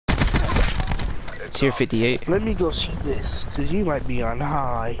Tier 58. Let me go see this, cause you might be on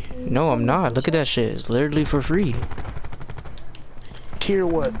high. No, I'm not. Look at that shit. It's literally for free. Tier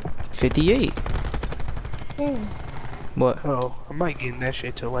what? 58. What? Oh, I might get in that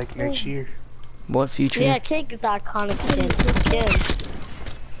shit till like next year. What future? Yeah, I can't get the iconic skin.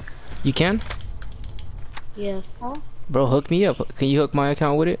 You can? Yeah. Huh? Bro, hook me up. Can you hook my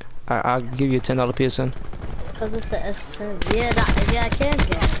account with it? I'll give you a $10 PSN. Cause it's the S10. Yeah, yeah, I can get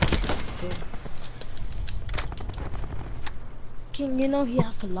it. That's good. King, you know he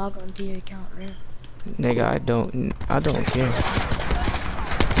has to log on to your account, right? Nigga, I don't care.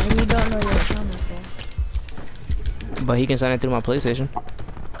 And you don't know your account before. But he can sign it through my PlayStation.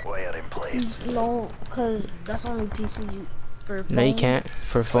 Wire in place. No, cause that's only PC for phones. No, you can't.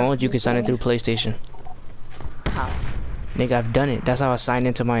 For phones, you can sign it through PlayStation. How? Nigga, I've done it. That's how I signed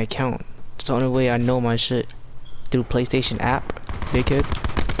into my account. It's the only way I know my shit. Through PlayStation app, dickhead.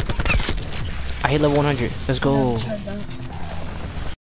 I hit level 100. Let's go.